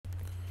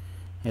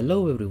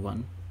Hello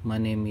everyone, my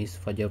name is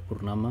Fajar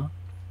Purnama.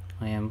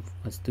 I am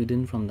a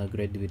student from the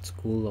Graduate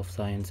School of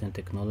Science and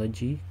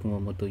Technology,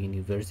 Kumamoto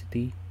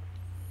University,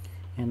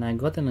 and I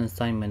got an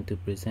assignment to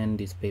present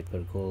this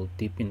paper called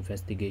Deep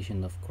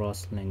Investigation of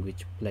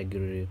Cross-Language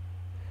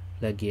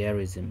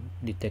Plagiarism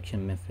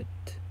Detection Method.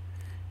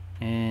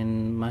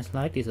 And my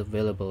slide is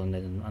available on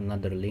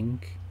another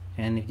link,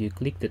 and if you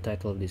click the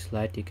title of this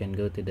slide, you can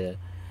go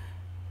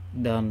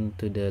down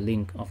to the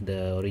link of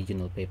the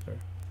original paper,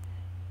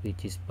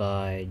 which is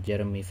by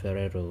Jeremy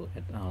Ferrero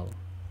et al.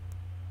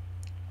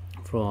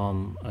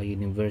 From a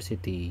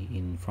university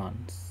in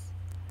France.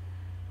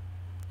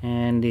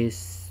 And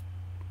this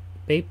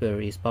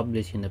paper is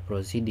published in the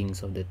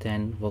proceedings of the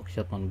 10th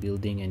workshop on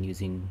building and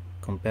using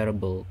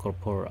comparable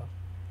corpora,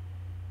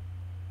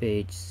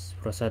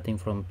 starting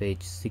from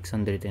page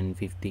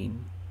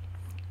 615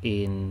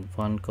 in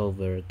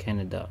Vancouver,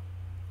 Canada,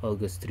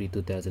 August 3,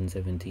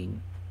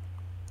 2017.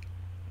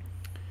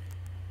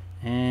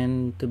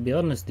 And to be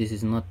honest, this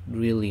is not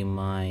really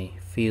my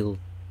field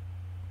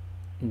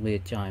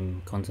which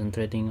I'm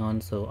concentrating on,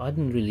 so I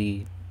don't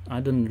really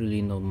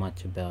know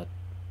much about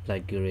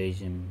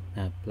plagiarism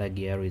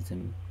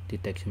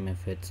detection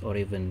methods, or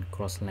even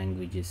cross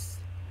languages,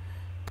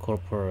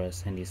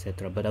 corporas, and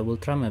etc. But I will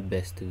try my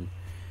best to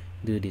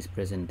do this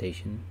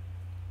presentation.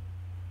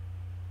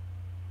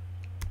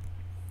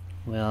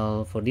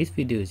 Well, for this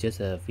video, it's just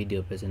a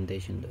video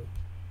presentation though.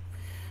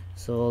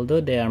 So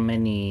although there are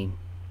many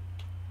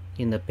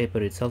in the paper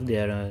itself,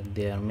 there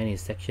are many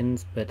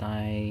sections, but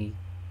I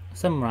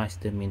summarize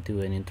them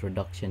into an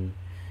introduction,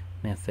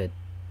 method,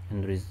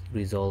 and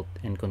result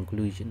and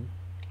conclusion.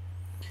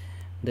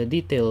 The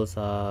details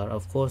are,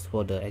 of course,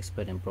 for the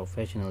expert and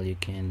professional. You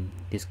can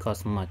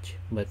discuss much,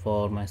 but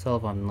for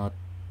myself, I'm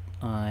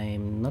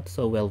not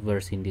so well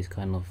versed in this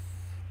kind of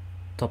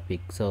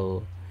topic,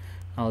 so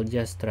I'll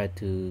just try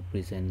to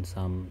present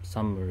some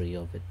summary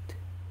of it.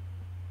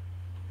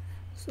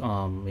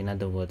 In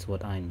other words,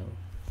 what I know.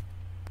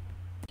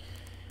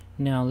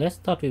 Now let's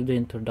start with the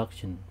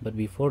introduction, but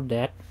before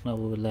that I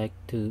would like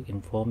to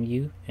inform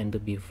you, and to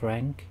be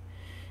frank,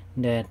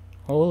 that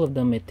all of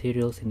the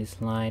materials in this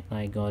slide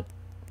I got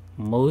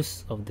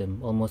almost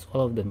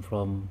all of them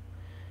from,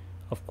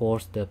 of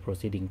course, the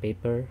proceeding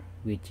paper,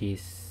 which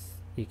is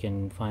you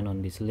can find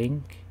on this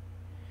link,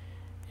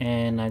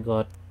 and I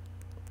got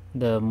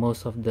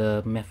most of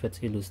the methods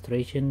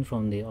illustration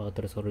from the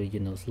author's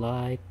original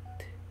slide,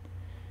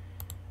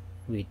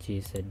 which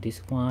is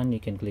this one. You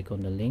can click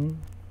on the link.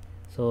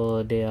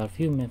 So there are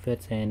few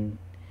methods, and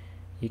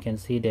you can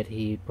see that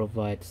he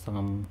provides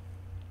some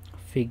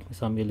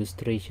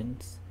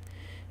illustrations,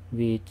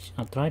 which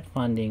I tried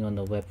finding on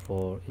the web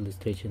for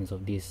illustrations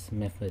of these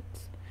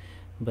methods,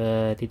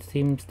 but it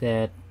seems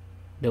that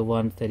the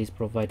one that is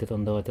provided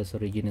on the author's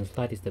original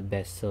slide is the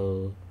best,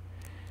 so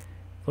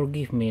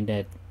forgive me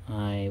that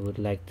I would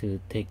like to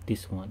take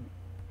this one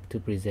to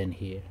present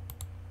here.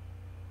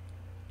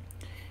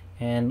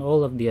 And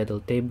all of the other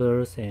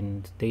tables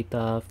and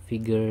data,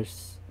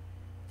 figures,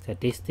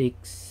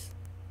 statistics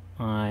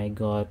I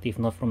got, if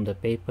not from the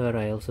paper,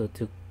 I also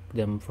took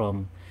them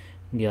from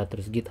the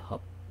author's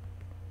GitHub,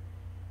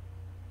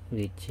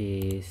 which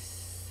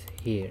is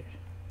here.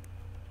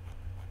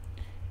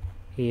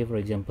 For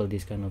example,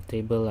 this kind of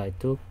table I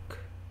took,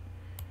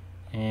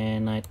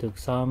 and I took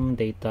some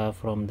data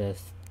from the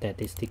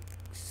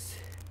statistics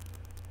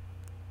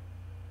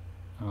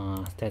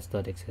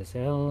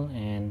stats.xsl,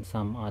 and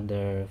some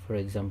other, for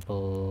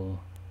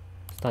example,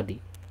 study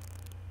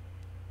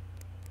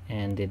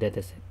and the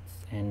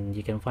datasets, and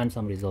you can find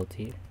some results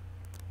here.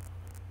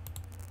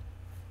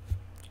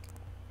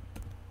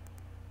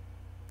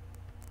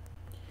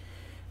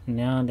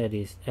 Now that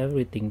is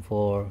everything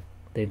for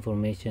the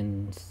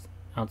information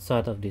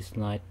outside of this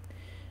slide.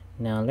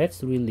 Now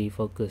let's really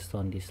focus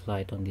on this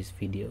slide, on this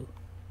video.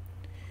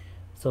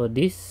 So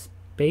this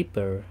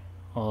paper,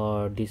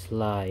 or this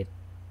slide,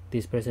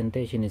 this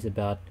presentation is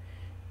about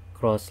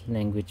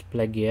cross-language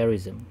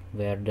plagiarism,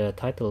 where the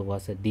title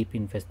was a deep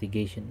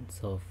investigation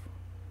of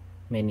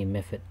many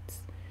methods.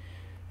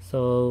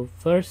 So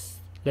first,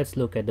 let's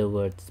look at the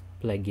words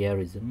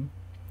plagiarism.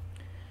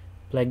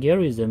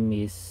 Plagiarism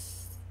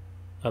is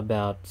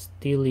about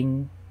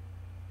stealing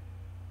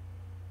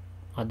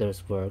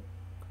others' work,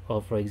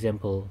 or for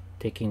example,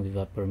 taking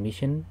without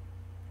permission,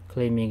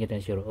 claiming it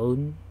as your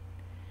own,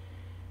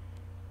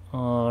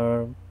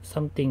 or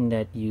something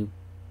that you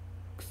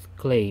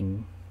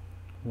claim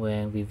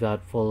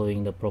without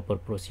following the proper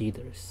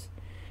procedures,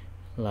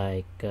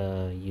 like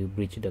you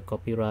breach the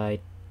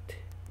copyright,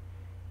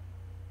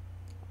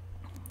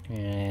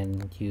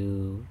 and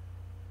you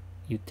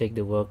take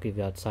the work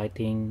without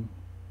citing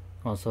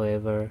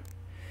whatsoever.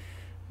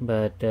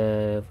 But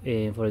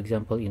for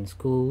example, in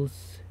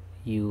schools,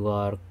 you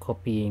are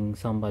copying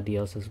somebody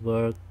else's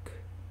work,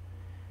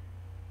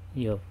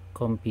 you're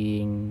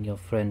copying your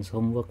friend's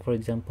homework, for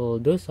example.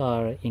 Those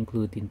are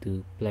included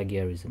into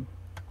plagiarism.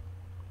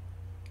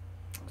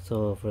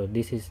 So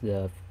this is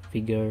the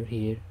figure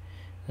here,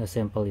 a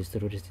sample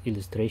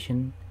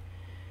illustration,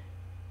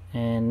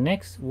 And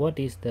next, what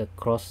is the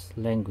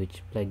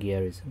cross-language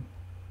plagiarism?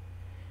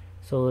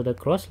 So the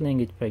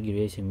cross-language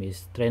plagiarism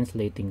is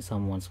translating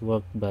someone's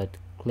work but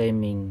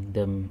claiming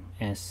them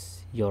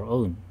as your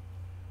own.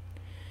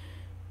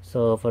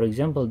 So for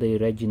example, the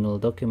original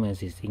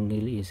document is in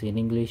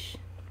English,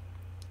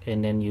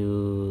 and then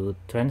you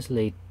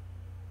translate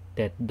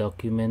that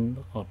document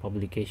or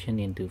publication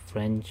into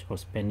French or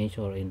Spanish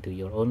or into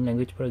your own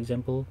language, for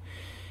example,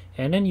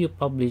 and then you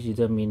publish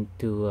them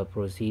into a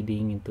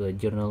proceeding, into a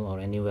journal or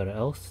anywhere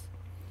else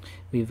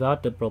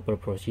without the proper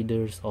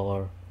procedures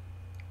or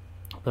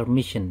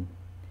permission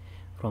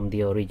from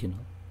the original.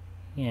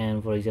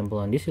 And for example,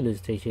 on this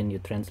illustration, you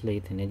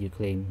translate and then you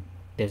claim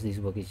that this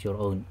work is your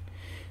own.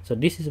 So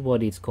this is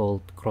what is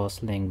called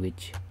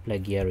cross-language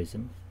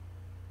plagiarism.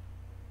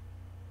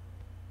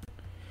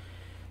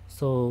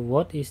 So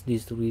what is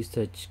this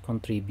research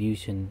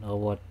contribution, or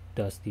what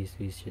does this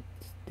research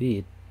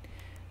do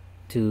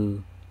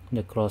to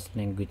the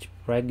cross-language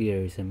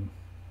plagiarism?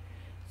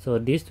 So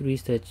this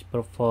research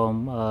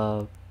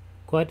performed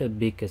quite a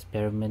big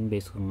experiment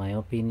based on my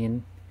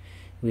opinion,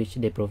 which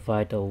they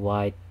provide a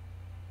wide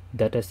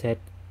data set,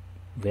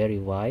 very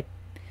wide,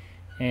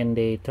 and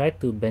they try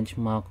to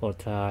benchmark or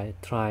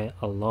try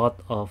a lot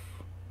of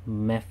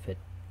method,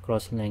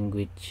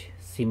 cross-language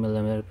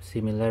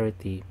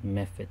similarity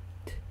method,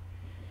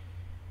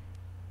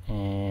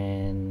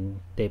 and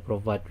they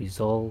provide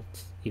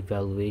results,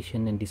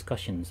 evaluation, and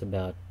discussions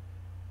about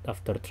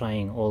after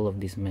trying all of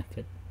these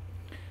methods.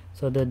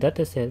 So the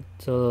dataset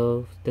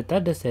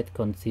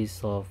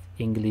consists of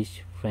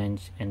English,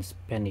 French, and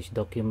Spanish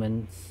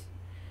documents.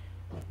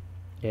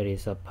 There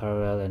is a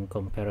parallel and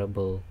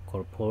comparable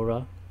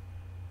corpora.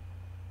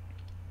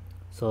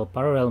 So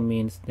parallel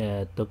means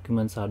that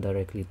documents are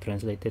directly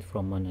translated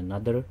from one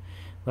another,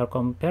 while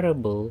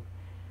comparable,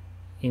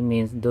 it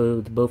means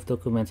both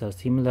documents are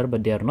similar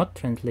but they are not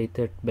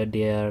translated, but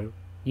they are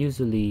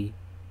usually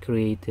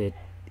created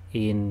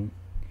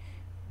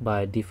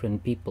by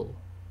different people.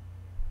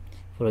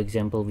 For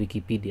example,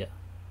 Wikipedia.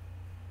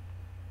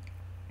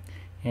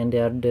 And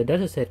the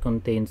dataset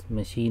contains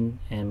machine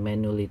and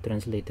manually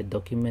translated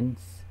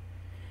documents.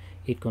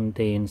 It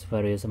contains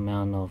various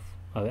amount of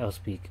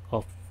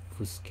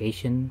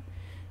obfuscation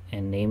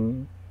and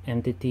name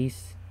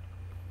entities,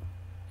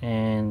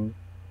 and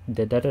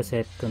the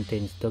dataset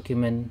contains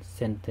document,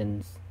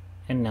 sentence,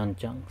 and noun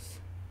chunks.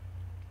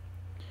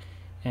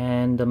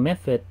 And the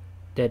method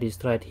that is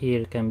tried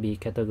here can be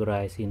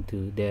categorized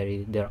into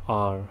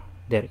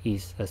there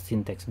is a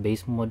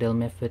syntax-based model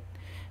method,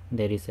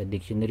 there is a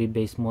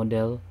dictionary-based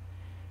model,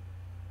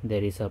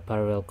 there is a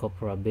parallel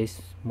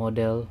corpora-based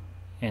model,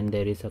 and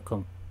there is a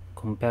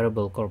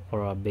comparable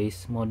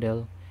corpora-based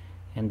model,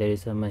 and there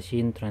is a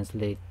machine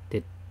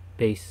translated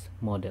based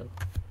model.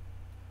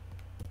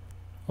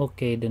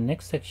 Okay, the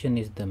next section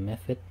is the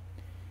method.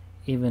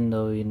 Even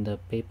though in the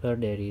paper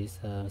there is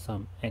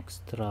some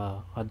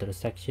extra other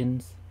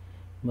sections,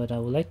 but I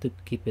would like to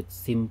keep it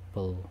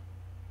simple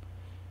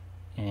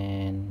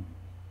and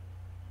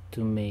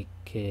to make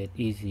it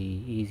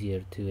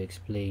easier to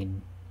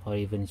explain, or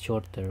even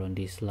shorter on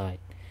this slide.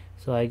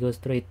 So I go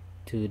straight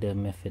to the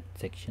method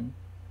section.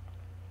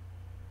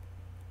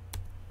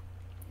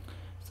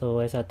 So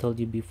as I told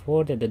you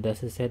before, that the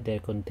dataset there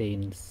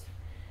contains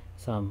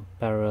some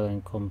parallel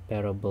and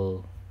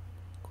comparable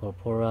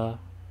corpora,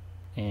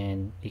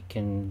 and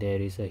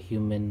there is a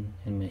human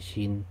and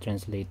machine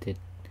translated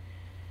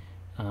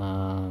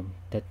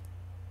that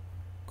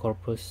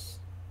corpus,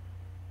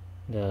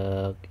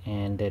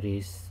 and there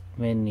is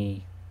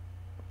many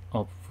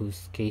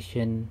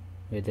obfuscation,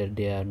 whether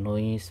they are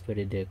noise,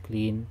 whether they are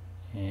clean,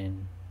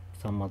 and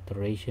some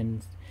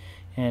alterations,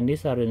 and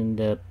these are in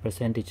the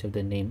percentage of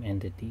the name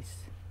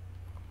entities.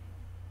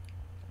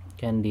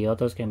 The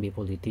authors can be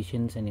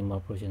politicians and more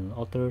professional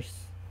authors.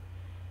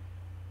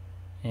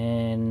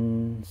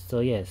 And so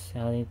yes,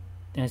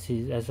 as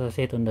I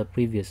said on the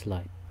previous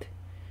slide,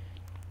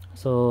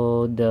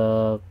 so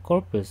the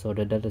corpus or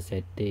the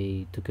dataset,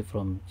 they took it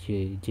from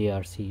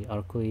JRC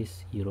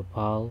Archives,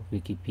 Europal,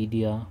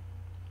 Wikipedia,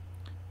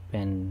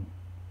 Pen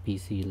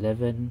PC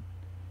 11,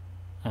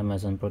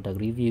 Amazon product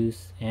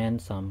reviews,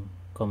 and some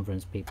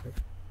conference paper.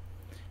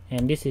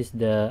 And this is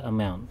the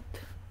amount.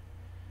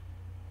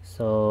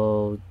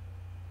 So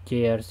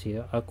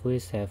JRC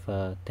Archives have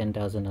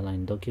 10,000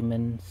 aligned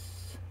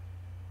documents,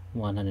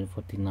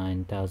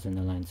 149,000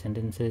 aligned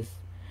sentences,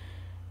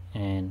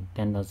 and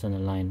 10,000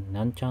 aligned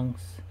noun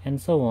chunks, and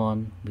so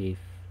on with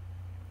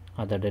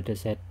other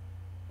dataset.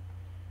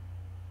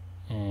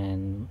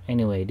 And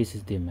anyway, this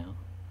is the amount: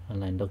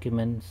 aligned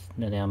documents,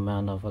 the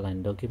amount of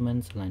aligned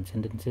documents, aligned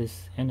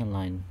sentences, and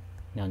aligned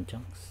noun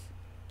chunks.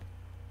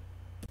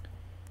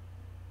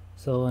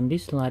 So on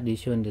this slide is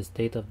shown the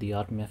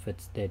state-of-the-art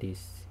methods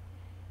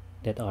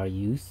that are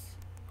used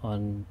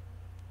on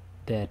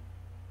that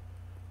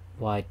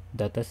wide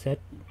dataset.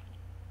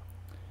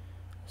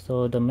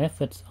 So the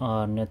methods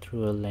are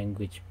natural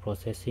language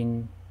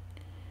processing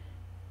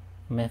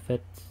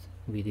methods,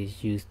 which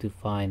is used to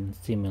find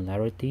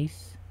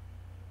similarities,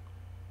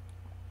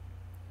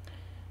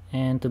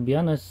 And to be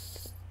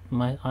honest,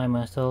 I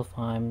myself,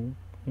 I'm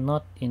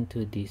not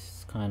into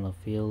this kind of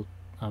field.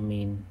 I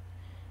mean,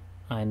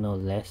 I know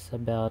less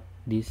about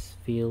this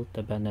field,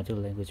 about natural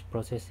language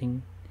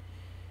processing.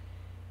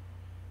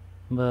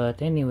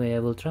 But anyway, I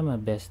will try my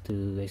best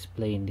to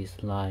explain this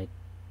slide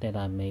that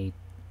I made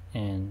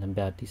and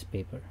about this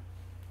paper.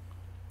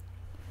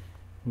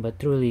 But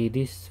truly,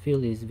 this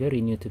field is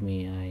very new to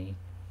me.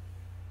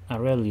 I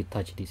rarely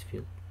touch this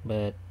field,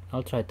 but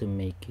I'll try to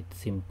make it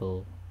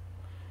simple,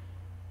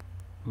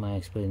 my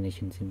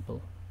explanation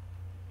simple.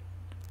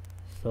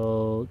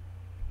 So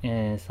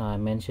as I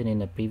mentioned in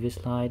the previous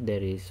slide,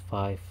 there is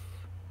 5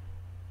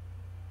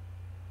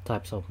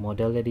 types of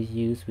model that is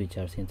used, which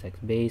are syntax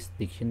based,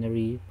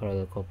 dictionary,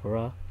 parallel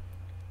corpora,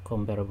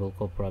 comparable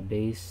corpora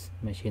based,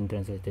 machine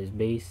translators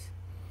based.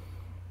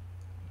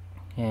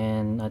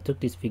 And I took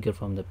this figure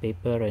from the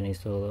paper, and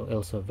it's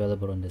also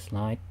available on the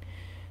slide,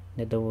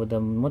 that the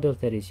model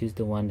that is used,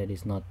 the one that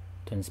is not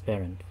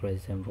transparent, for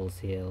example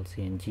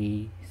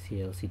CLCNG,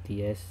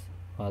 CLCTS,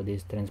 while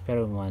this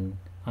transparent one,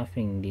 I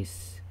think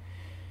these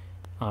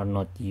are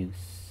not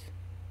used.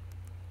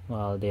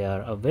 While they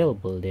are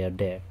available, they are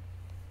there.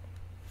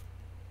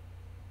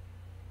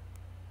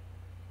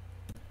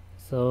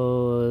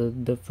 So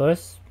the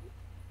first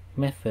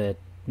method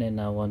that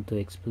I want to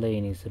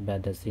explain is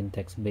about the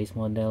syntax based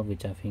model,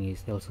 which I think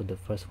is also the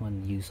first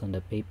one used on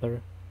the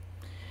paper,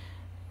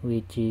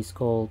 which is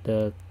called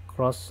the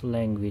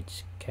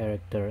cross-language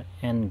character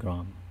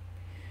n-gram,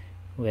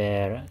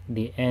 where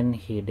the n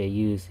here they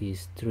use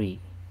is 3.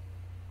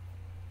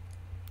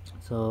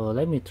 So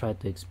let me try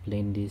to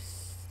explain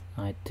this.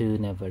 I too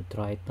never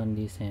tried on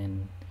this,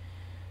 and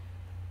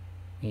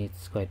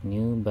it's quite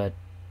new, but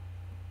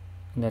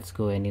let's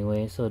go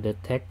anyway. So the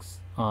texts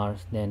are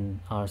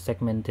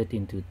segmented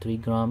into 3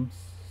 grams.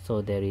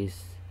 So there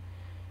is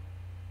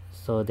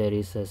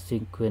a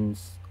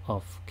sequence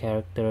of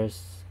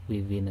characters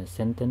within a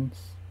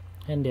sentence,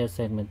 and they are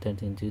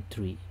segmented into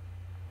 3.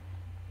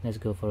 Let's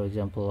go, for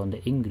example, on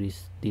the English,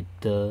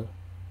 the,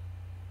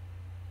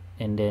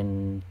 and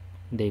then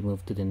they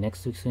move to the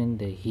next section,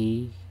 the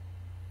he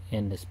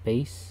and the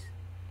space,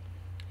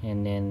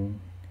 and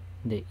then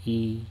the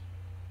e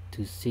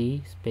to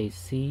c, space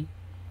c,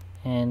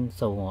 and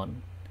so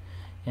on.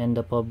 And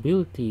the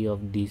probability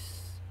of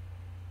this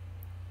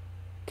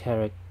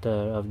character,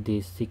 of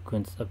this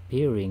sequence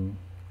appearing,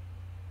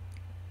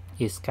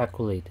 is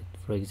calculated.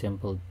 For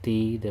example,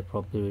 t, the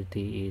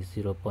probability is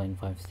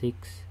 0.56,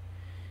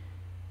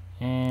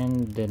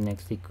 and the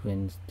next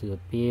sequence to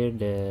appear,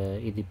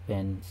 it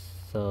depends.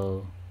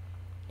 So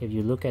if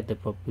you look at the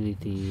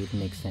probability, it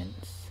makes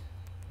sense.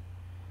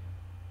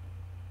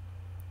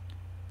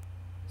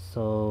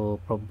 So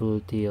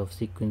probability of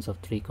sequence of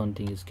 3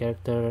 continuous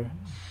character,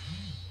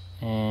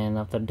 and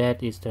after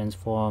that is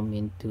transformed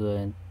into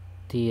a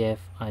TF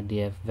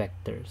IDF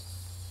vectors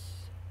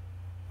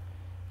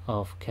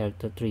of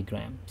character 3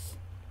 grams,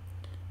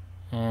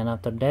 and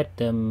after that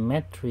the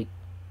metric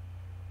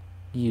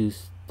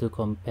used to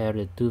compare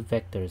the 2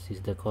 vectors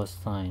is the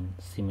cosine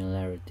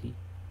similarity.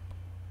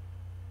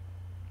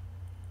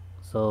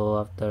 So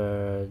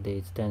after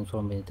they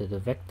transform into the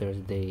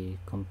vectors, they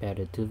compare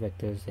the 2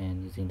 vectors,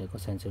 and using the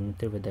cosine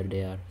similarity whether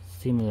they are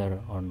similar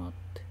or not.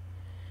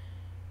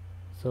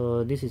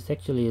 So this is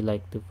actually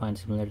like to find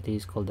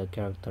similarities called the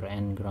character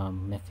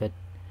n-gram method,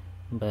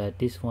 but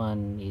this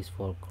one is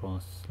for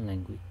cross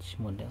language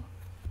model.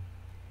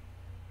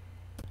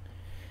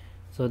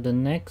 So the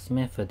next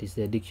method is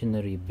the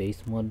dictionary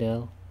based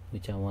model,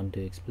 which I want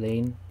to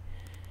explain.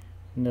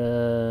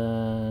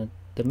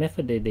 The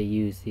method that they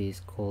use is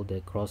called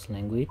the cross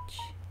language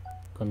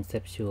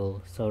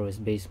conceptual source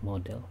based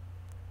model.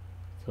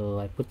 So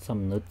I put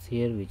some notes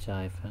here which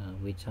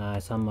I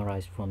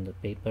summarized from the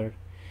paper,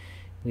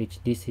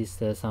 which this is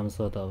some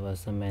sort of a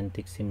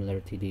semantic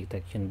similarity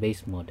detection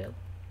based model.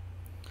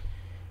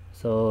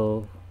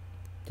 So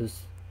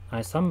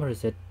I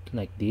summarize it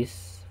like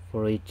this.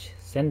 For each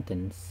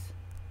sentence,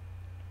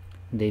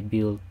 they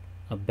build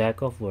a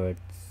bag of words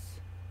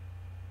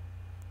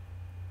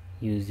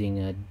using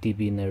a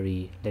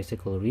dictionary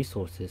lexical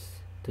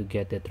resources to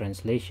get the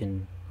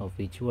translation of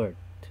each word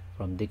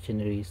from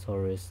dictionary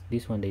source.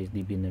 This one is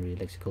dictionary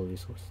lexical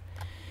resource.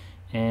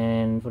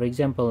 And for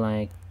example,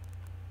 like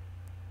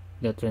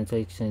the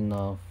translation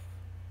of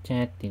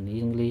cat in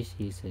English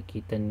is a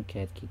kitten,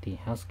 cat, kitty,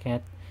 house,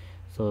 cat.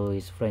 So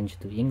it's French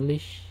to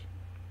English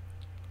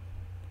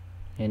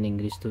and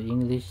English to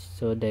English.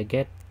 So they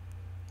get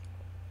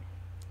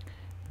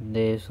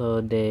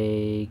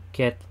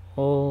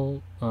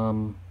all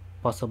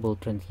possible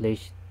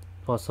translation,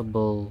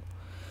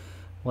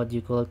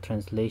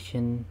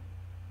 translation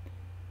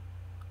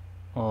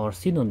or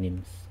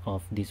synonyms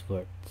of these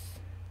words,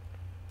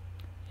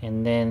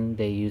 and then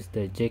they use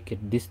the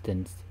jacket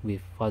distance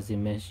with fuzzy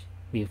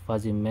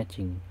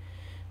matching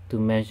to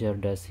measure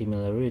the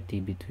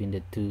similarity between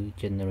the 2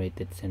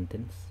 generated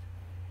sentences.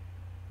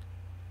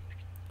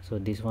 So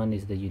this one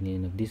is the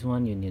union of this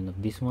one, union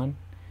of this one.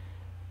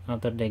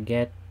 After they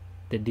get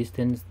the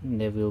distance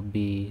there will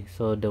be,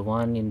 so the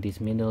one in this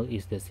middle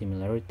is the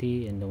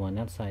similarity and the one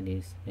outside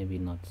is maybe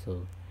not.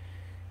 So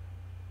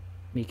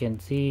we can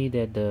see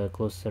that the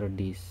closer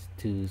these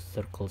two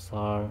circles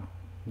are,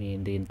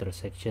 mean the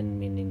intersection,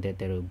 meaning that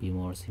there will be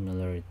more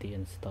similarity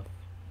and stuff.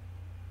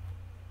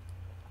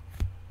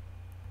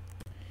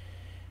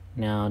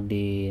 Now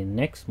the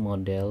next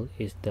model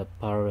is the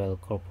parallel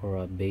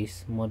corpora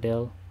based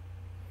model.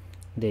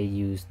 They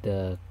use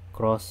the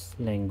cross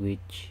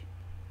language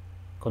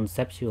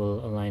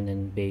conceptual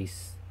alignment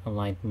based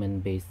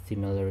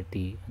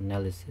similarity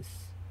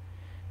analysis.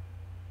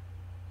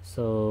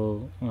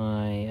 So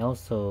I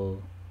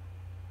also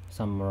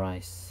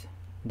summarize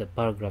the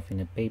paragraph in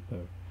a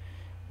paper,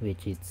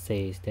 which it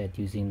says that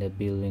using the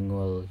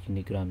bilingual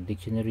unigram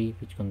dictionary,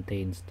 which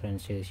contains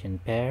translation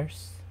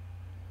pairs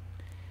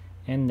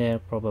and their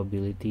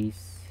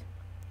probabilities,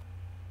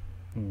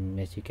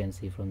 as you can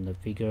see from the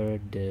figure,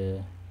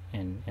 the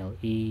and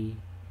le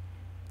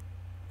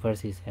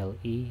versus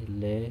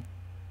le,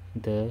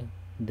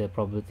 the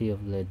probability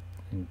of le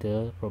and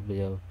the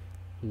probability of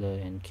le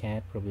and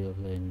cat, probability of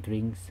le and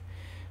drinks,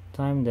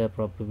 time the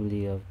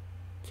probability of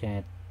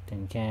chat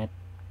and cat,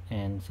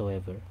 and so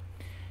ever.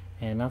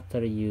 And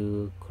after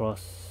you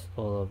cross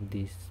all of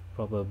these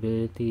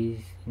probabilities,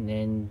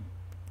 then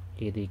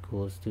it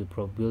equals to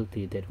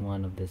probability that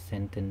one of the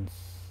sentence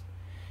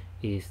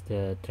is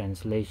the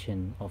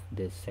translation of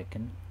the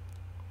second.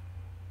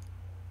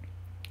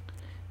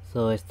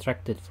 So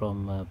extracted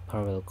from a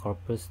parallel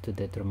corpus to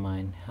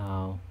determine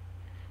how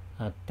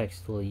a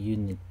textual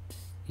unit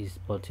is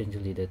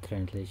potentially the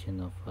translation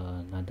of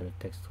another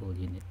textual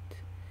unit.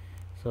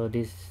 So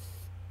this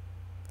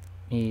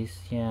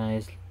is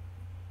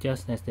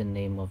just as the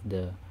name of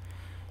the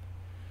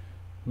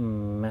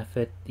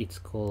method, it's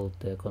called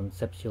the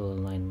conceptual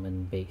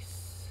alignment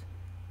based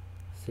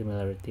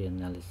similarity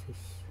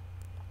analysis.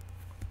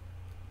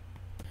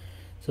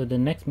 So the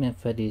next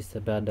method is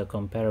about the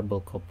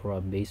comparable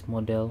corpora based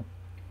model,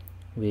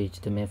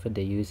 which the method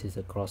they use is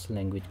a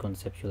cross-language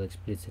conceptual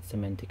explicit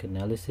semantic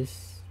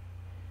analysis.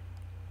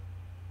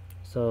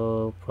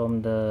 So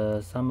from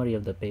the summary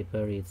of the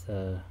paper, it's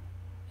a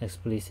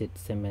explicit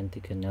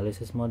semantic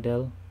analysis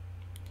model,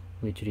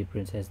 which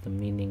represents the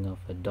meaning of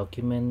a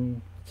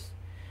document.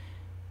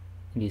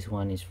 This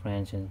one is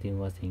French and this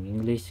was in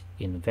English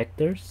in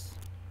vectors.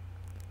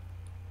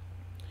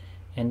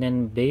 And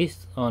then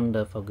based on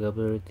the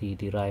vocabulary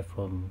derived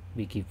from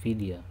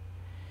Wikipedia,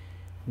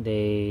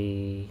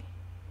 they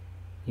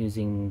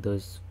using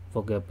those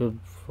vocabulary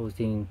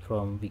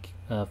from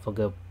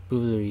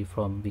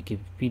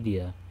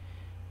Wikipedia,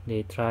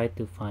 they try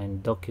to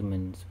find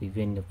documents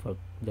within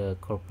the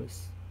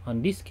corpus.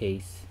 On this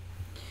case,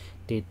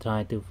 they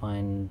try to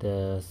find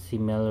the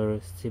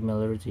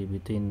similarity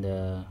between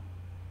the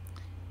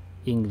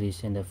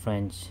English and the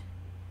French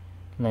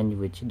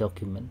language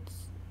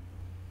documents.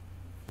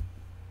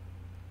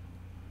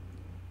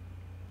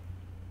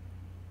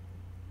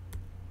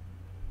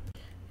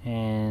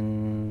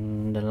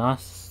 And the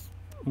last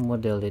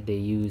model that they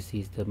use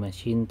is the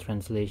machine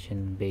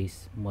translation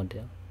based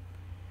model.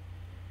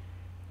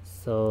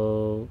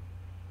 So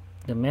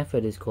the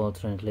method is called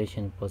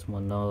translation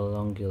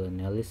postmonological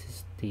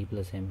analysis, T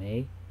plus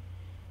MA.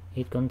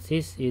 It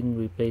consists in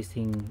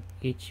replacing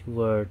each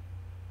word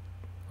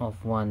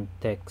of one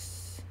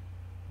text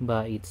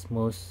by its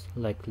most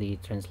likely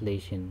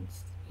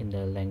translations in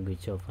the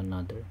language of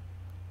another.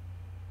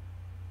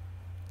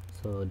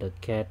 So the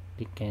cat,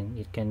 it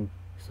can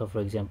so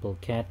for example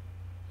cat,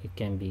 it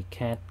can be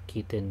cat,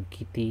 kitten,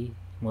 kitty,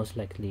 most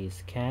likely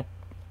is cat,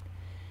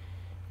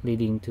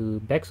 leading to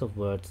backs of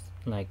words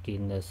like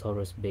in the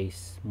Soros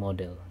based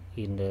model.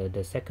 In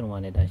the second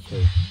one that I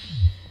showed,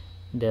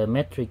 the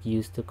metric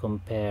used to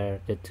compare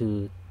the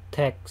two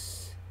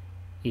texts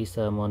is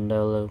a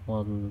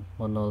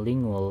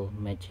monolingual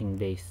matching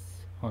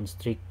based on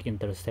strict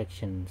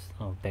intersections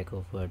of back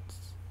of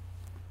words.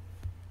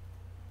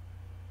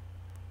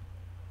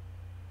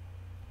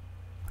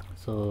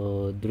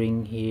 So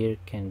drink here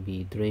can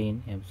be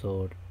drain,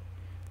 absorb,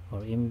 or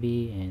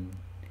MB, and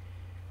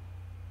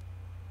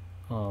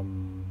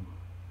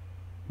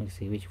let's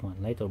see which one,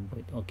 light or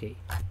void. Okay,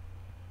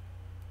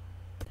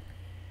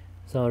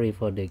 sorry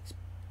for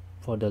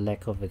the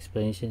lack of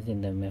explanations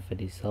in the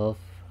method itself.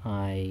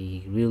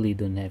 I really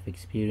don't have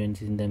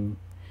experience in them,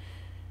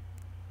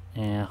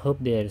 and I hope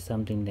there's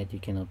something that you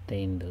can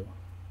obtain though.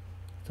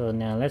 So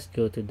now let's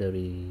go to the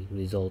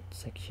result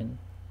section.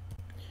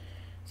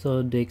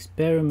 So the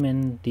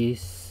experiment,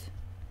 this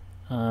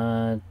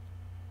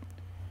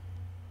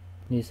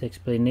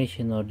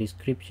explanation or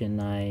description,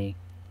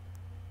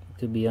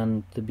 to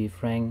be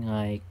frank,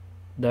 I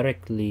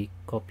directly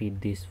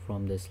copied this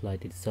from the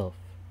slide itself,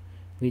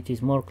 which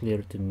is more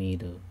clear to me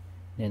though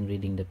than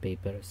reading the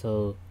paper.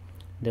 So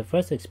the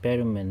first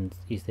experiment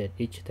is that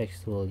each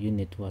textual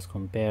unit was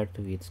compared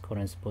to its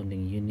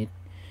corresponding unit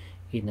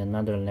in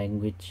another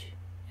language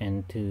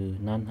and to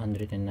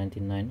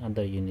 999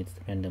 other units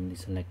randomly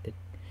selected.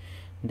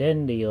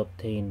 Then they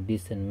obtained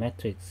decent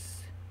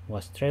metrics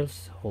was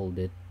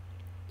thresholded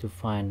to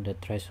find the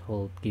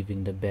threshold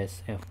giving the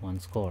best F1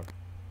 score.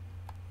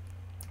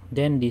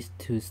 Then these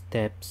two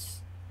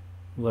steps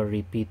were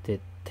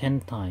repeated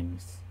 10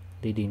 times,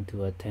 leading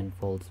to a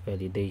tenfold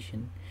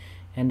validation,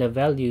 and the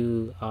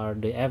value are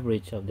the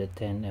average of the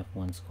 10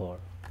 F1 score.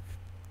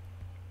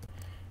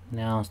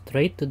 Now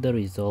straight to the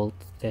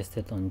results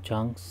tested on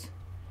chunks.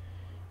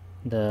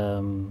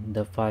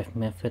 The 5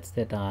 methods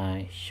that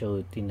I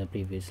showed in the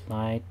previous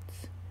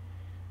slides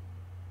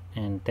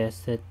and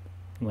tested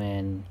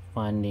when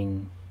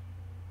finding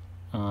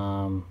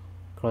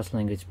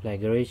cross-language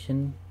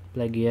plagiarism,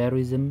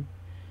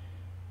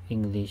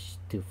 English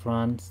to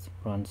France,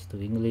 France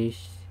to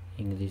English,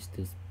 English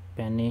to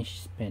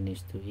Spanish,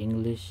 Spanish to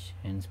English,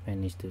 and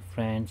Spanish to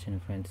French,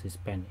 and French to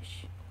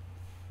Spanish.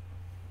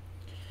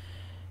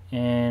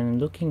 And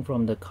looking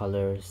from the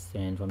colors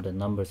and from the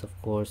numbers,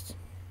 of course,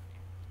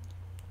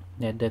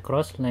 that the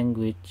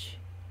cross-language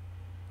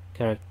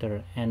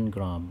character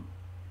n-gram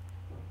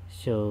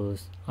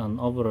shows an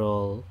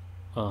overall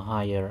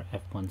higher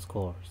F1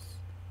 scores,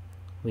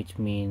 which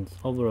means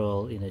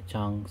overall in the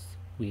chunks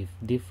with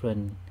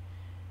different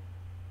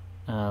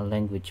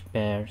language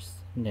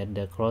pairs, that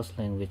the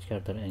cross-language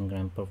character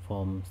n-gram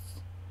performs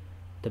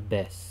the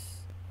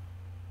best.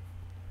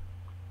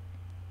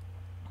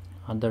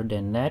 Other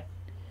than that,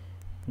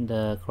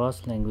 the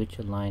cross-language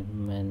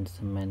alignment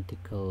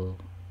semantical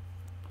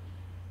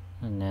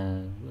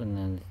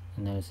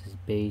analysis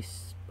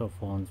base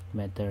performs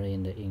better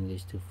in the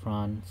English to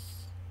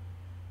France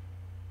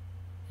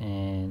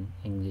and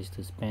English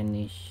to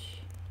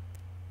Spanish.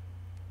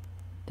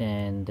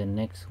 Then the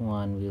next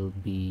one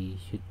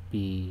should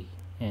be,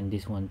 and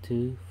this one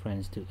too,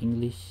 French to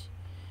English.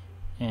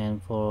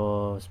 And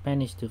for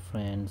Spanish to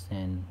French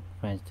and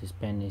French to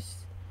Spanish,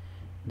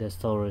 the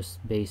source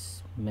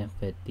based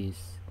method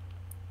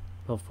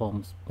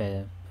performs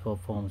better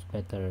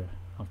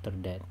after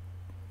that.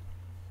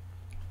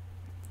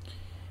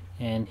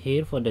 And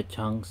here for the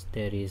chunks,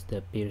 there is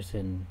the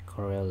Pearson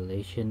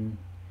correlation,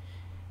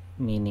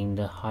 meaning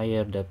the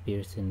higher the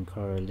Pearson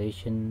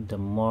correlation, the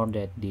more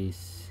that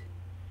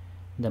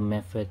the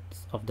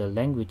methods of the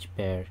language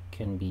pair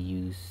can be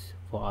used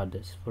for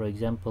others. For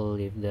example,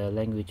 if the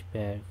language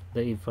pair,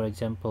 if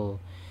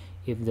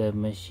the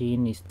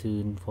machine is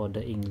tuned for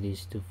the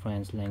English to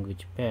French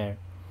language pair,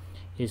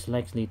 is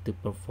likely to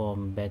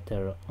perform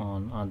better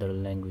on other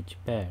language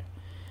pair.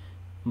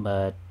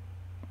 But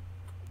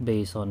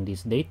based on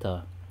this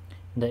data,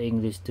 the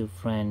English to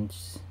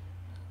French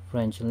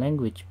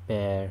language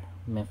pair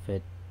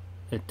method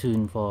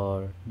tuned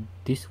for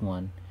this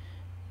one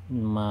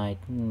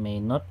may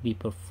not be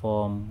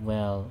perform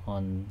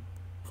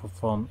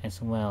as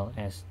well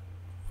as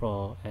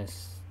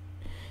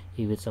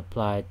if it's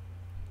applied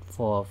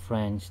for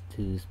French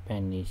to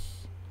Spanish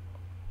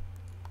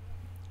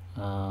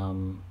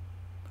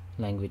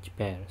language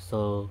pair.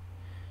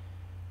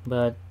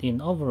 But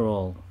in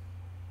overall,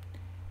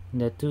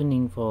 the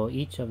tuning for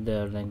each of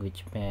the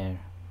language pair,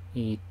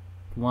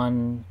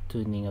 one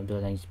tuning of the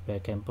language pair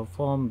can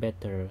perform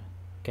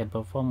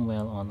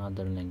well on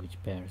other language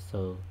pairs.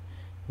 So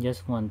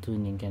just one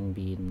tuning can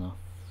be enough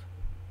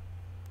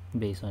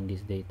based on this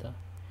data.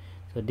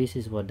 So this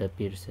is what the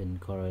Pearson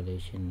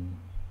correlation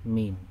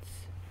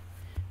means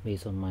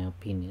based on my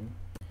opinion.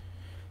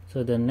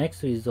 So the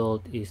next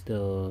result is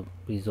the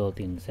result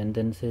in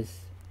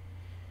sentences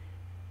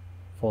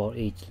for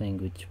each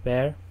language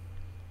pair,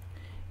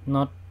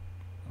 not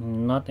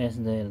as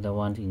the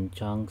ones in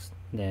chunks,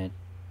 that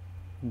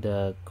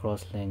the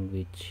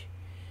cross-language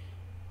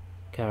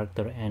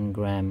character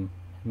n-gram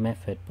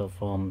method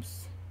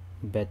performs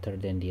better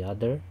than the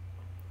other,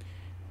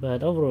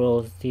 but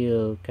overall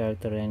still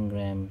character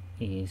n-gram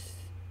is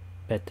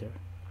better.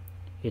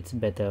 It's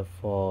better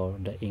for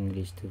the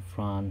English to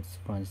France,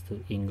 France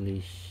to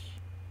English,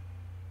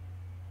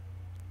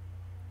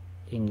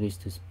 English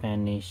to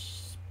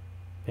Spanish,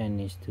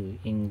 Spanish to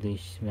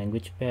English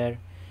language pair,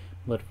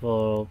 but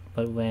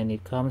when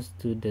it comes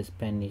to the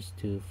Spanish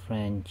to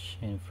French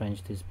and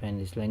French to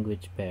Spanish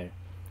language pair,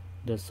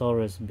 the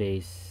source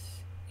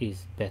base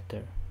is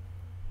better.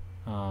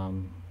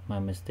 My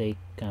mistake,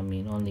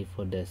 only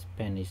for the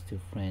Spanish to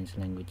French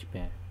language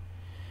pair.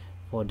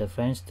 For the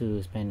French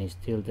to Spanish,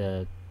 still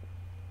the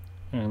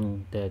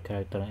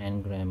character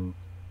n-gram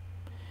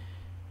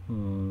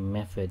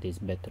method is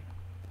better.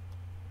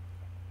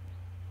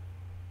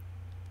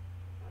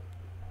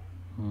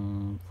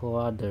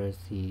 For others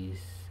is,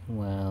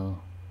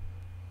 well,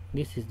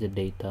 this is the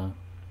data.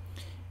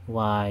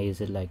 Why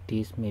is it like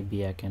this?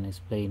 Maybe I can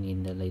explain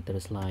in the later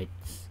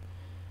slides.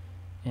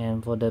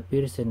 And for the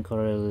Pearson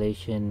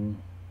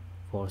correlation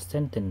for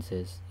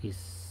sentences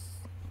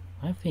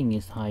I think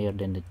is higher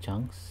than the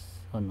chunks.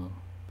 Oh no,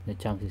 the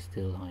chunks is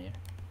still higher,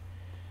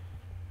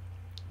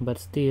 but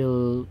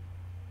still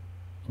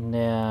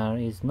there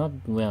is not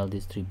well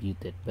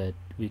distributed. But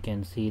we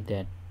can see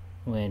that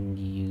when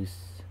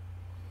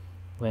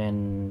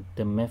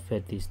the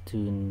method is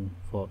tuned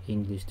for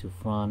English to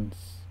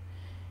France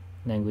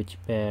language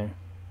pair,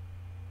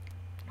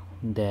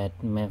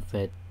 that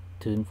method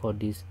tuned for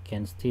this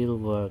can still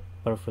work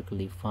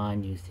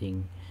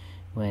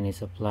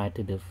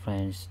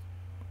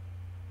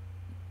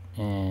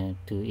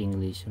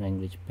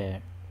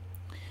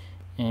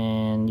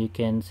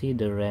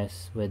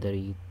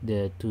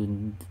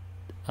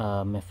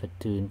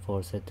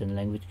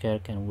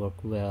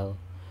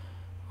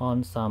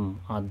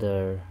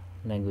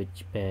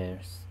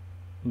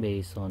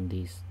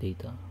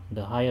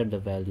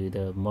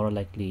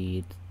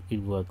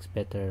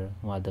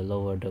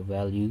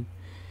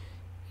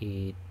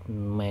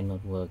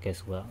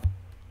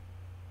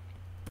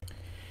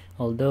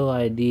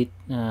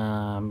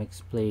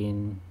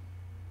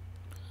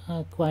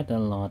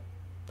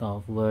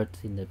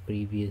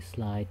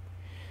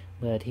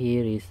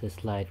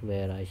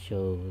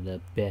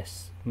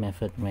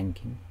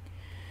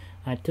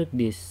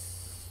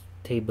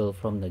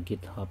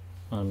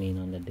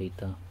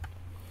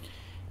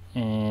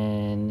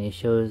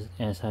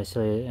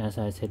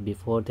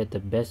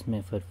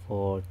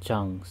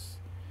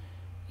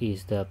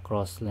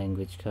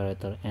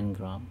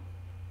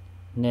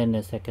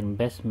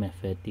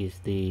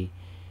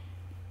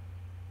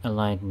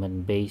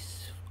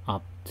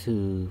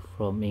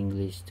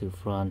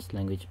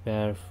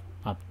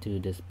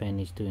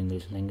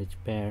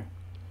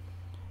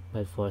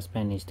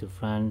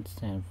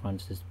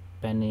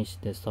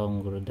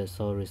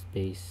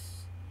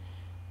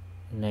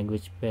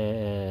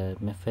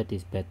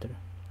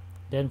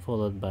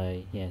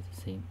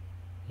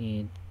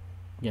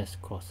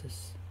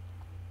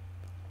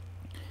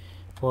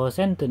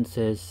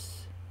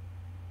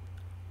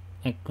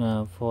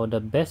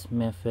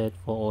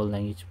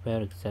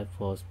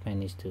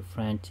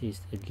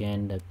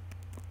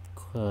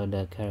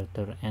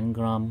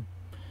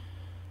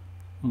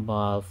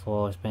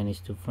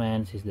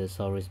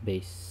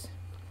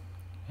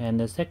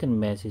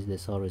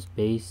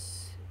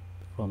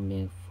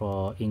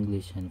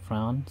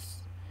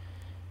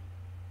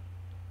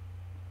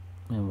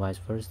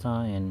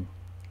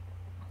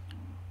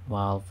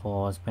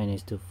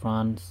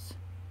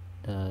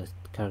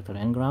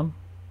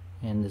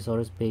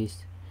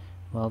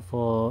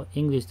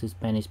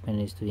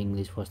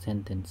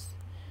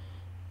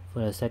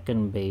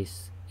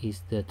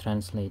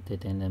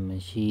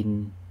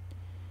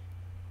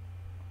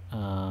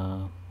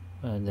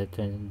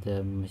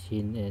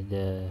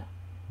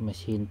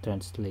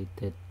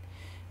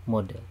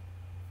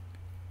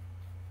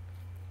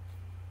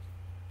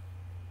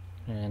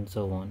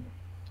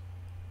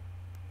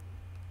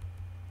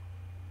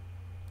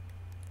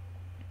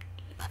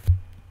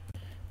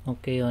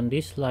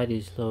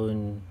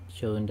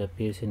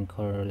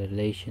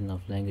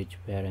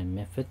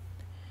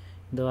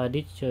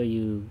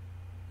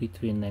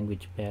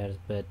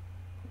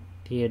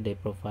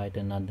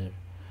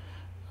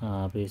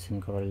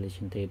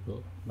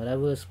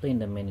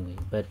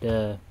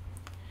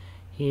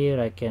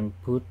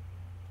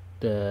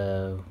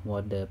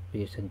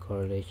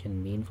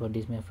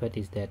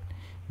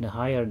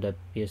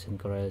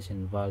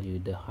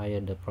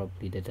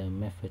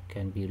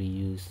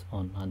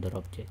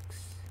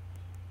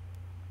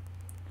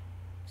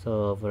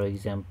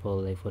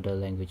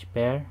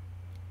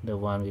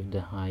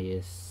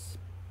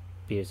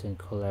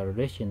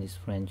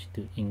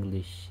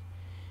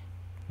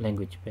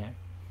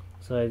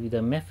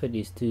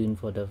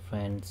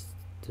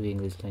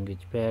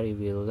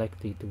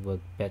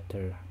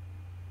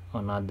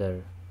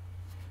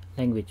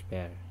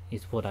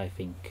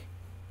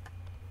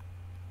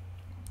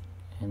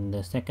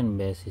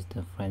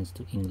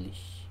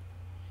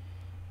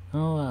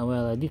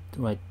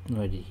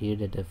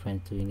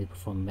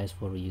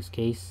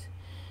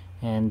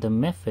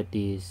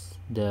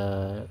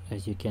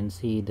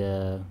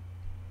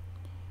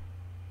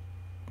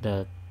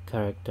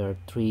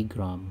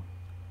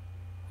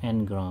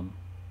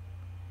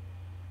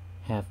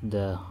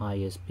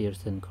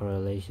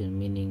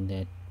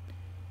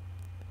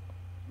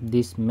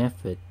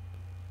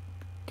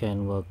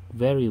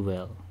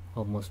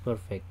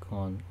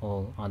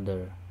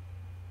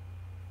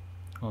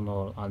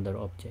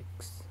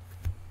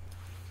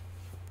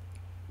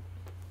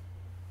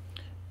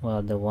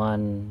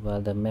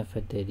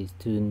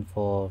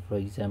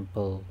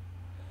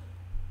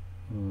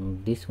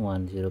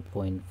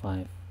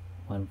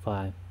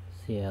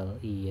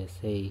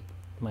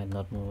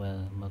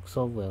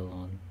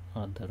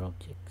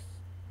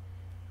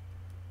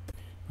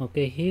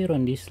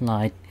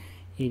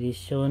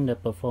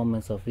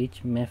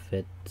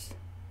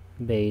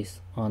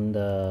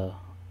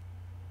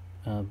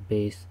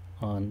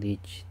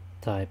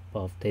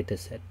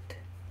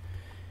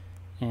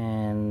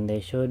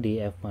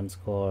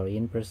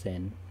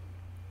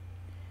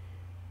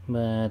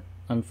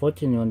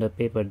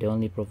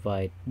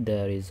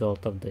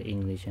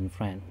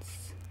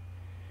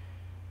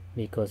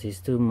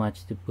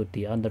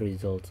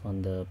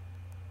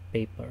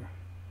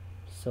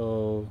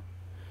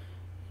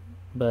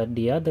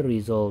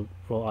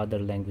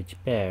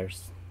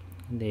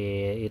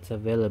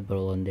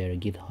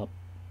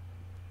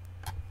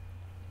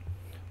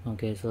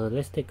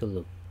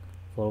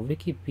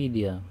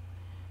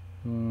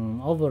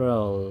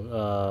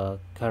Overall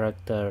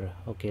character.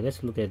 Okay,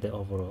 let's look at the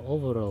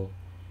overall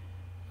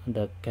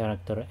the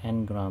character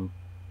n-gram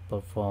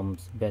perform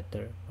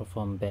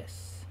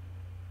best.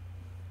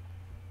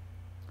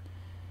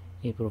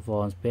 It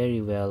performs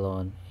very well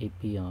on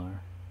APR,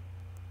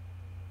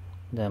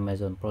 the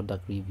Amazon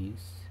product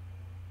reviews,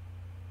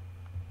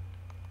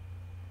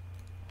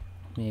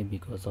 maybe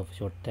because of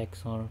short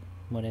text or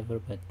whatever,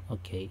 but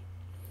okay.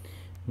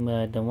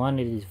 But the one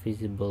that is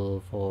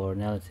visible for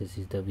analysis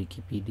is the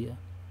Wikipedia.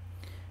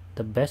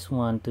 The best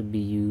one to be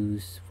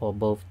used for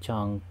both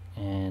chunk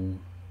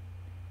and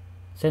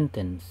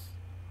sentence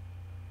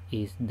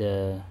is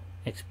the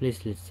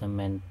explicit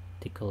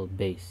semantical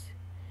base,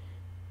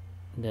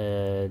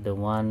 the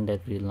one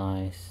that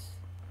relies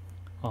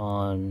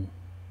on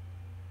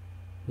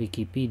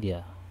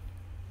Wikipedia.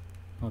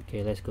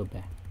 Okay, let's go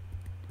back.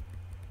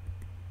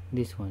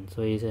 This one,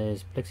 so it's a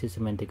explicit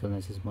semantic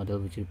analysis model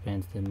which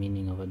represents the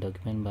meaning of a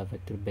document by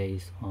vector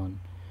based on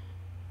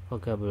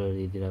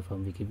vocabulary derived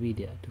from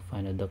Wikipedia to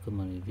find a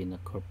document within a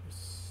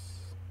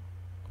corpus.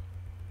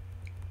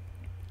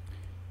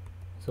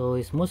 So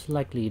it's most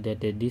likely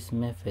that this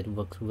method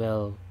works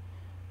well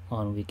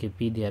on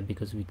Wikipedia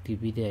because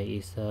Wikipedia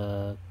is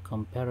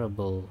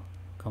comparably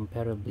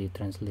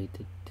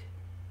translated.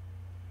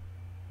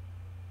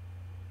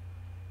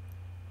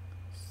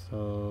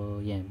 So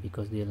yeah,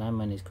 because the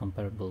alignment is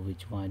comparable,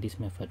 which why this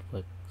method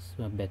works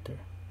better.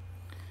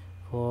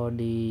 For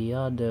the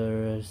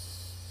others,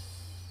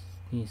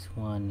 this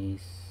one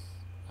is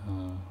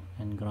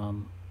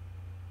n-gram,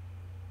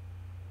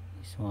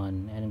 this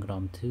one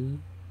n-gram 2,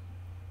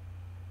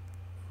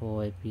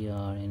 for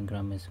APR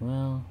n-gram as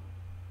well,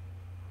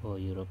 for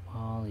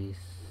Europal is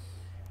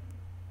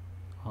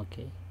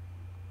okay,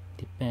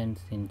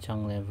 depends. In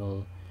chunk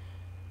level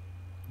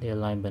the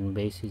alignment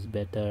base is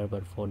better,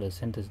 but for the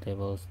sentence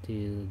level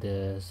still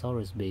the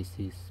source base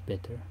is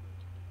better.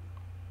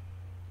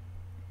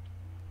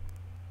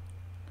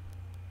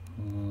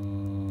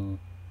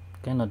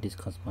 Cannot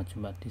discuss much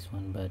about this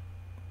one, but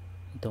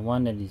the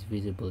one that is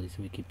visible is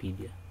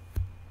Wikipedia.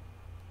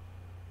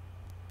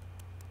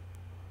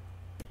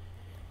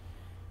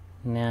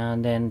 Now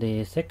then,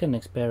 the second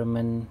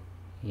experiment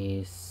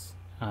is,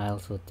 I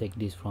also take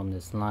this from the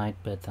slide,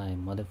 but I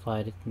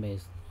modified it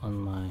based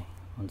on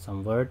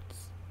some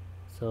words.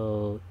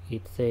 So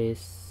it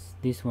says,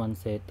 this one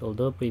said,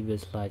 although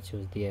previous slide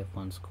shows the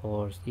F1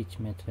 scores, each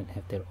method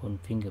have their own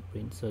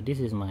fingerprint. So this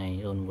is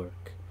my own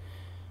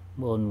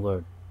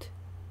word.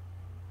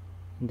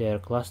 Their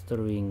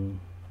clustering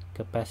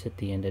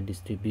capacity and the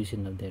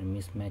distribution of their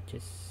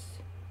mismatches.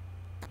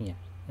 Yeah,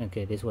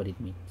 okay, that's what it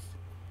means.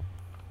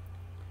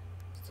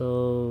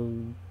 So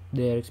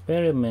their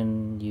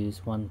experiment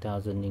used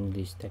 1000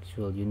 English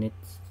textual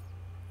units,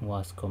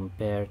 was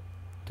compared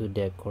to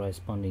their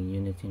corresponding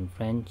units in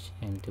French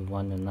and to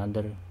one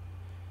another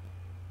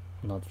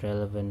not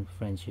relevant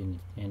French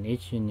unit, and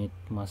each unit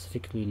must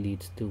strictly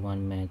leads to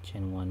one match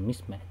and one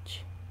mismatch,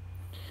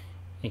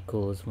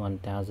 equals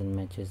 1000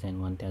 matches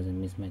and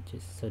 1000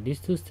 mismatches. So these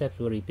two steps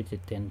were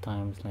repeated 10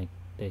 times like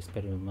the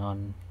experiment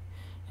 1,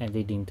 and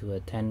leading to a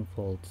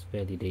 10-fold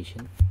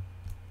validation.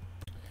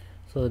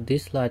 So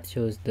this slide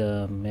shows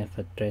the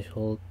method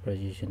threshold,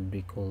 precision,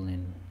 recall,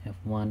 and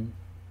F1.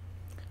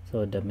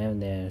 So the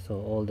method there, so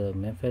all the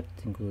methods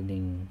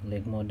including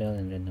lake model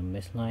and random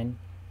baseline,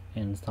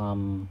 and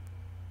some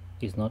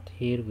is not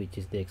here, which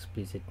is the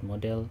explicit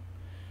model.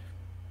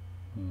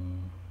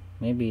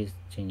 Maybe it's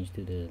changed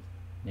to the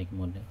lake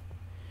model.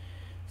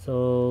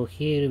 So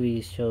here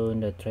we show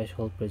the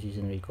threshold,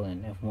 precision, recall,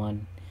 and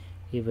F1.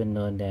 Even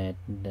though that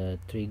the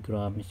 3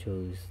 gram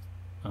shows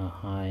a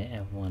high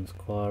F1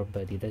 score,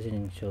 but it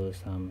doesn't show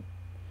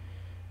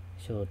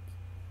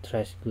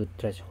good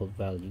threshold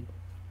value,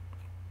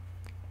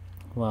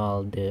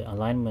 while the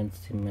alignment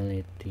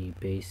similarity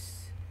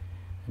based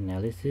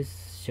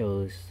analysis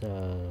shows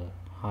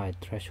high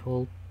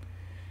threshold.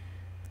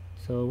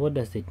 So what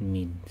does it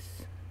mean?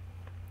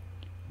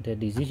 The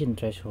decision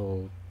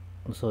threshold,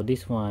 so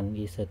this one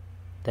is a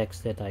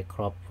text that I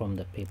cropped from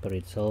the paper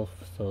itself,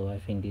 so I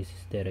think this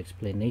is their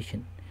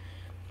explanation.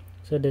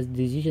 So the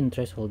decision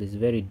threshold is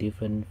very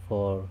different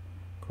for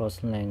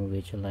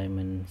cross-language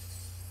alignment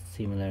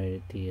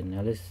similarity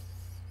analysis,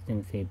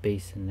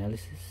 based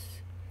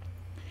analysis,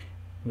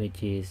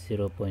 which is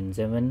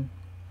 0.7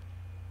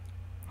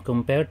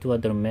 compared to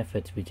other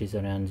methods, which is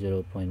around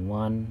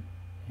 0.1,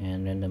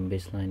 and random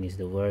baseline is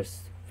the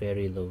worst,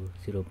 very low,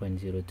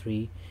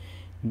 0.03.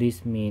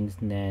 This means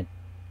that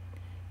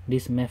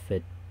this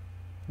method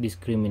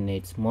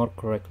discriminates more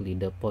correctly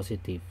the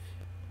positive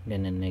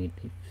than the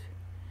negative,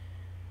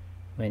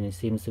 when it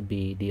seems to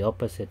be the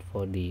opposite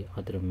for the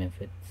other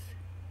methods.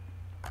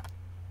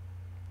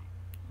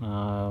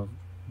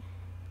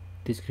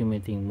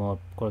 Discriminating more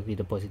correctly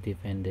the positive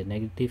and the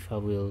negative, I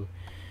will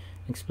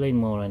explain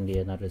more on the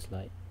another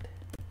slide.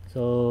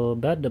 So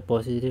but the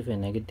positive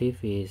and negative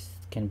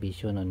can be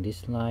shown on this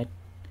slide.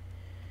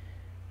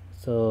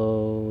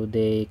 So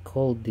they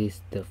call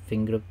this the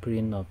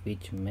fingerprint of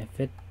each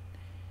method,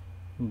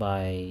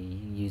 by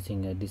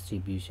using a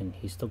distribution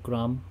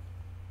histogram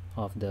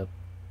of the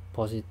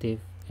positive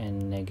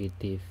and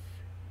negative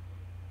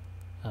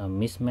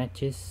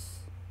mismatches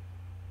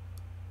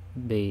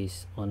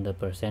based on the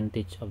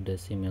percentage of the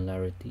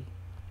similarity.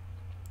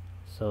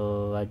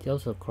 So I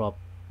also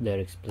cropped their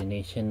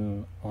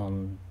explanation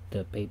on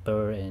the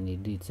paper, and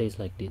it says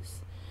like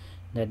this,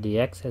 that the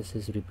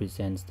x-axis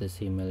represents the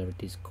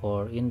similarity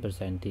score in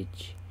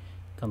percentage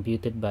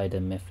computed by the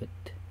method,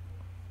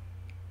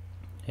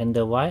 and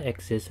the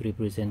y-axis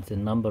represents the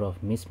number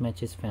of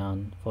mismatches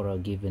found for a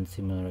given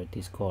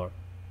similarity score.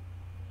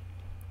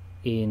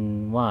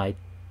 In white,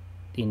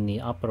 in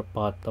the upper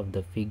part of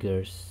the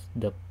figures,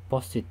 the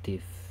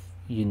positive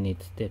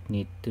units that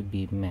need to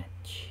be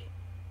matched.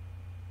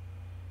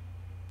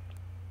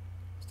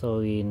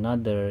 So in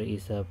other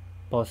is a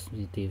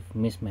positive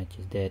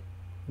mismatches that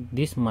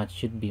this much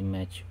should be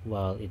matched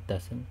while it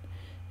doesn't,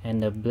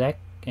 and in black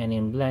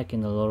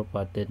in the lower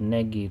part, the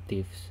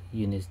negative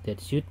units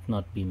that should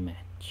not be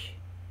matched.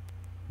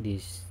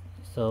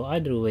 So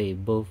either way,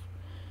 both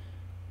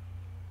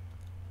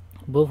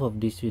of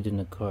these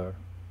shouldn't occur.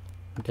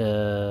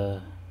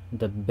 The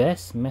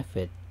best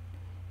method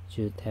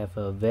should have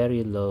a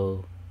very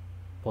low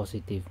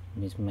positive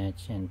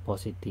mismatch and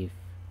positive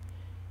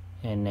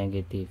and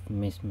negative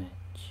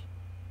mismatch.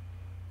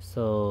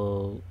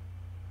 So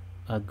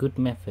a good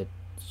method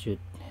should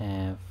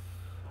have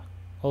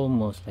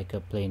almost like a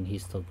plain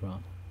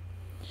histogram.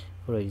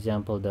 For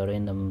example, the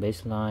random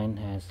baseline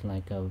has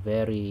like a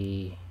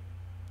very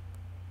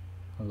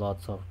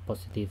lots of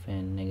positive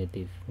and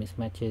negative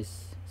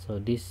mismatches, so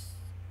this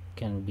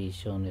can be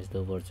shown as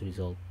the worst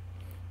result,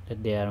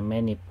 that there are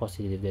many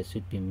positive that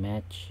should be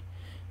matched,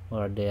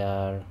 or there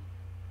are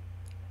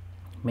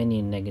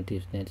many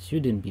negatives that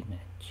shouldn't be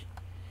matched.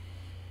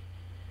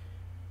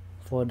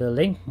 For the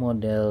length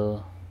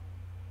model,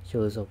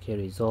 shows okay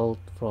result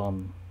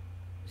from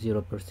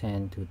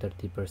 0% to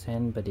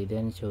 30%, but it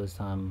then shows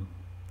some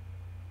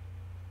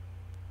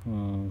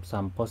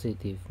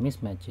positive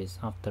mismatches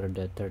after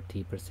the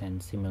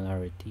 30%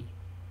 similarity,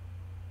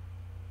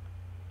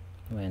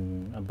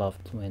 when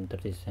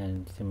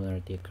 30%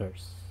 similarity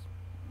occurs.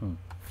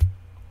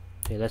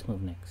 Okay, let's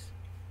move next.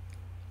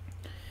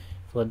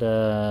 For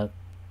the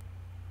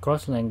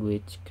cross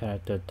language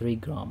character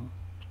trigram,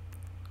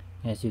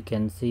 as you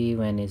can see,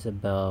 when it's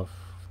above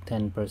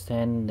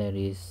 10%, there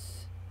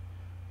is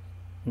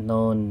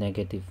no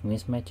negative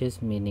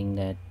mismatches, meaning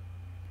that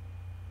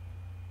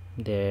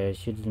there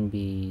shouldn't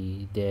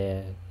be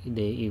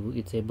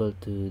it's able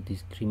to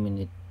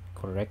discriminate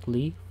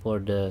correctly for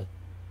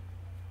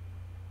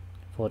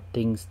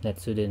things that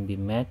shouldn't be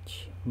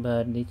matched,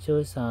 but it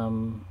shows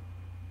some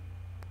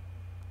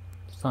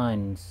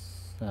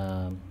signs,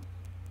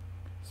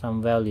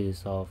 some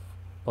values of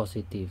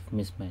positive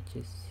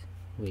mismatches.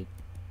 Wait,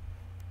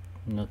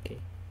 okay,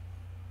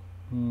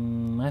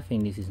 I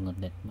think this is not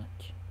that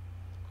much.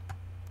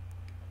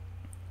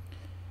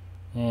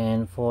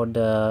 And for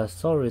the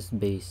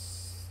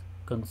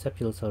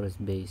conceptual Soros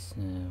base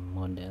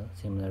model,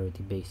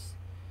 similarity base,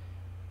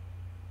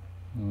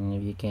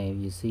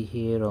 you see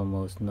here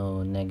almost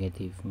no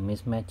negative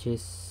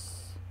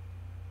mismatches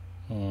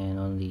and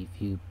only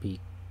few big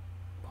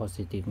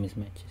positive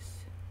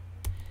mismatches.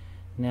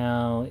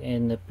 Now,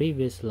 in the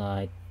previous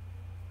slide,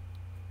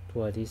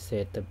 what is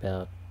said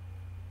about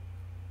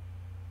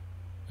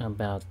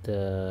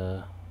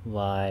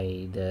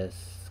why the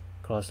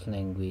cross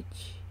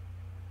language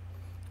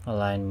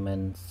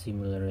alignment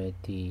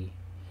similarity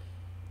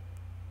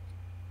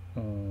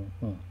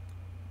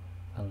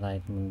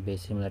alignment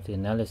based similarity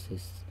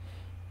analysis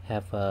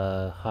have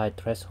a high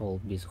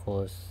threshold,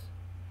 because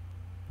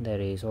there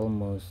is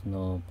almost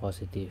no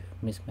positive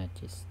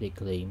mismatches, they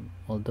claim.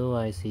 Although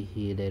I see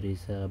here there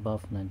is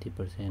above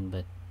 90%,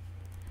 but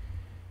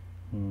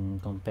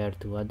compared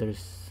to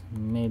others,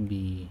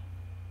 maybe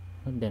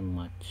not that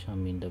much,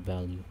 the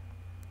value.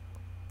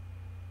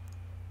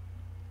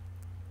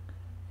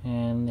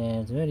 And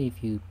there's very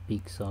few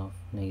peaks of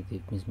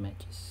negative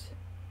mismatches.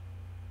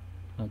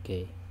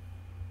 Okay,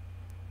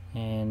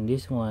 and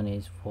this one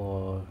is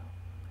for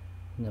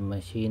the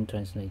machine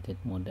translated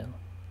model,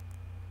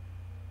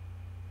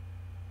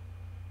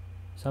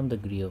 some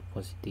degree of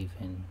positive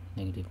and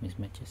negative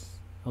mismatches.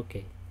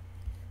 Okay,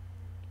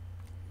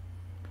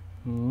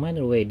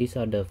 either way, these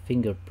are the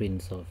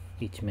fingerprints of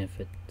each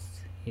method,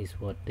 is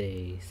what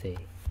they say.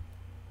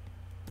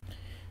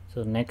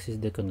 So next is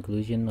the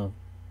conclusion of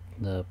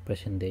the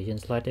presentation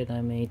slide that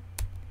I made.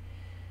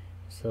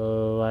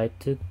 So I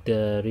took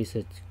the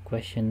research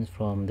questions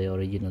from the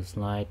original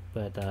slide,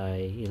 but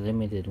I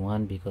eliminated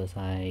one because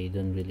I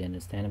don't really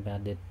understand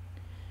about it,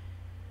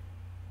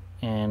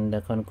 and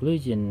the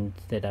conclusions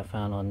that I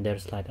found on their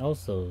slide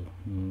also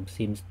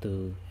seems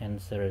to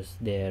answer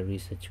their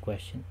research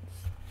questions.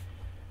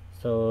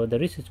 So the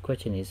research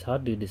question is, how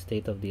do the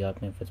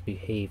state-of-the-art methods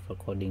behave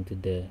according to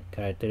the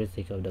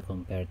characteristics of the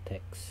compared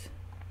text?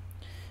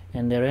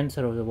 And their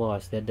answer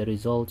was that the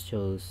result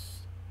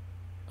shows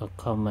a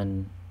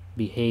common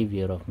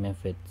behavior of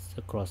methods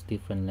across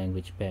different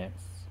language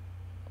pairs.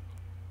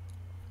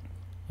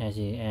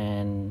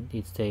 and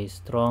it says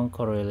strong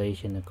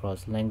correlation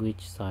across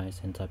language, size,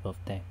 and type of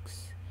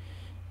text.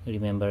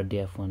 Remember the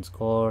F1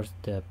 scores,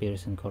 the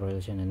Pearson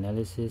correlation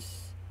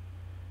analysis,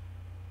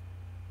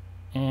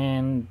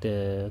 and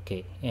the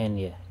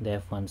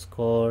F1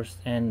 scores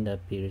and the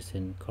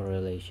Pearson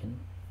correlation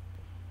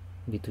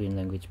between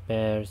language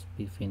pairs,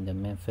 between the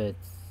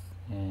methods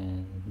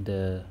and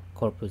the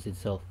corpus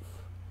itself.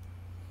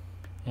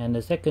 And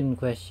the second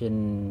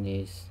question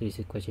is,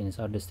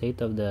 are the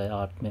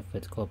state-of-the-art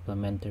methods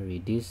complementary?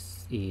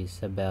 This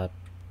is about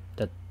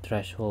the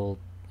threshold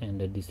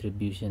and the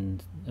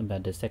distribution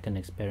about the second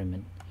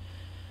experiment,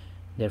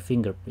 their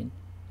fingerprint.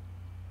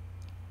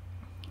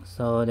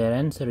 So their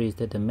answer is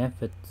that the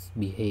methods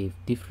behave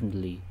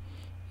differently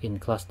in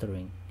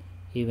clustering,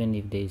 even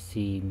if they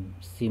seem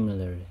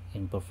similar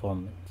in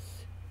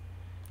performance.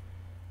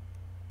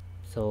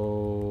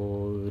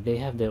 So they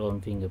have their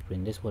own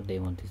fingerprint. That's what they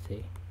want to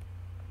say.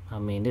 I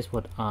mean, that's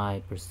what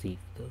I perceive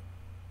though.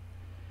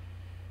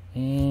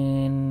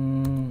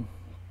 And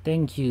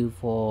thank you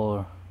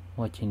for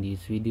watching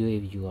this video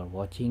if you are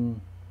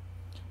watching.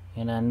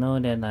 And I know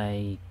that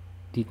I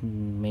did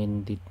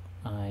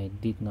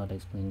not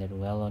explain that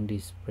well on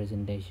this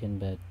presentation,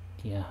 but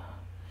yeah,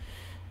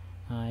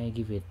 I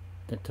give it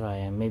a try,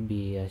 and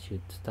maybe I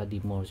should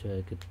study more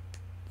so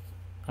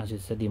I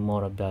should study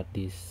more about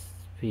this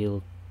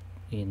field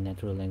in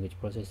natural language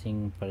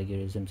processing,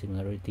 plagiarism,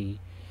 similarity,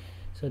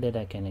 so that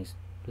I can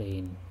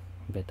explain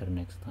better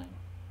next time.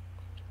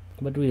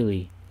 But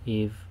really,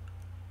 if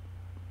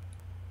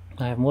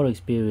I have more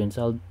experience,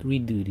 I'll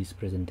redo this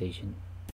presentation.